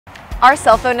Our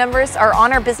cell phone numbers are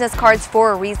on our business cards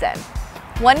for a reason.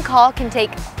 One call can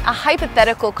take a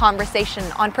hypothetical conversation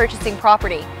on purchasing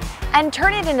property and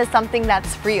turn it into something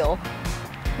that's real.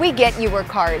 We get you work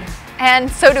hard,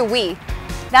 and so do we.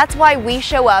 That's why we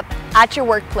show up at your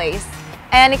workplace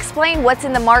and explain what's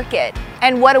in the market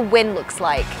and what a win looks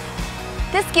like.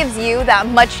 This gives you that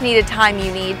much needed time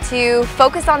you need to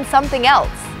focus on something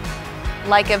else,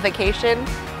 like a vacation.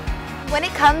 When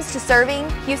it comes to serving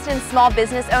Houston's small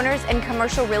business owners and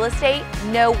commercial real estate,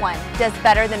 no one does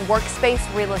better than Workspace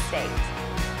Real Estate.